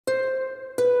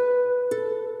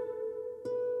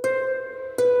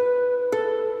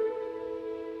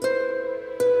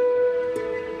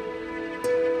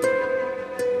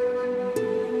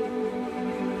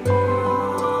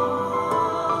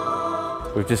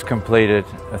We've just completed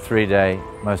a 3-day,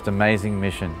 most amazing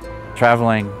mission,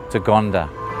 traveling to Gonda.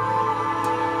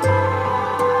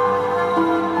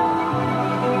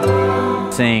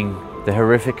 Seeing the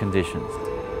horrific conditions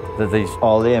that these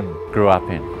alim grew up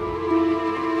in.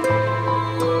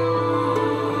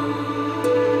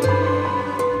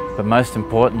 But most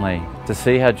importantly, to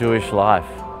see how Jewish life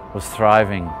was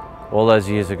thriving all those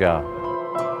years ago.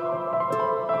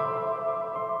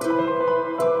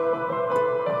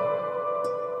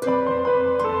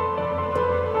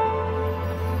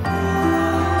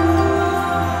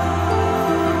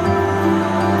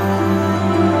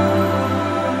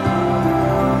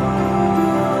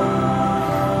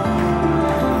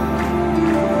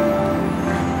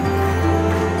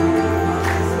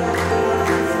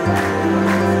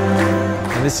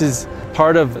 This is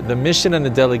part of the mission and the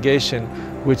delegation,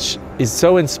 which is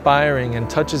so inspiring and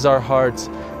touches our hearts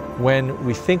when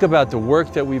we think about the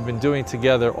work that we've been doing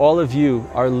together. All of you,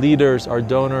 our leaders, our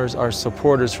donors, our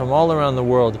supporters from all around the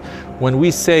world, when we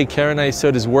say Keren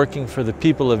HaYesod is working for the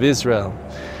people of Israel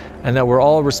and that we're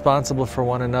all responsible for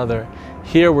one another,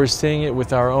 here we're seeing it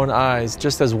with our own eyes,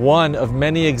 just as one of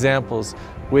many examples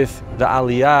with the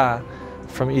Aliyah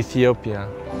from Ethiopia.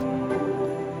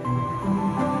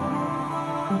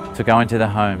 To go into the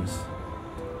homes,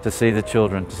 to see the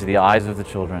children, to see the eyes of the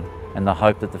children and the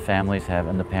hope that the families have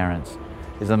and the parents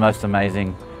is the most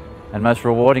amazing and most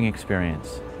rewarding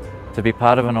experience. To be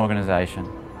part of an organization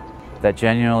that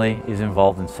genuinely is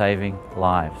involved in saving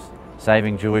lives,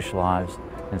 saving Jewish lives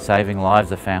and saving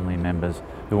lives of family members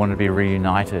who want to be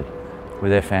reunited with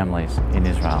their families in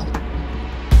Israel.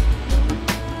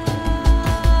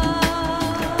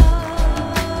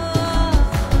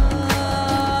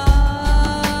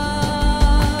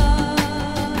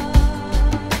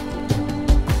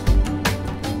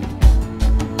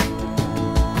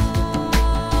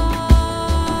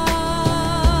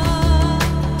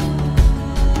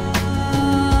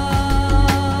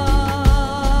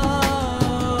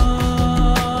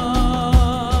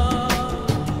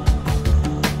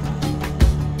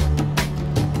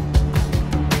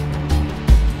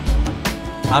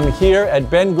 I'm here at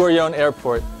Ben Gurion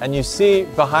Airport, and you see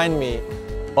behind me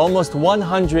almost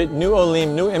 100 new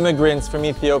olim, new immigrants from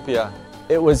Ethiopia.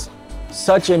 It was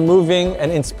such a moving and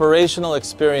inspirational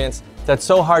experience that's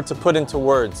so hard to put into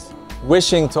words.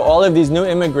 Wishing to all of these new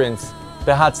immigrants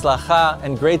behatzlacha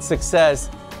and great success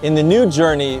in the new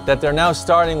journey that they're now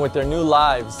starting with their new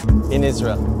lives in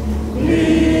Israel.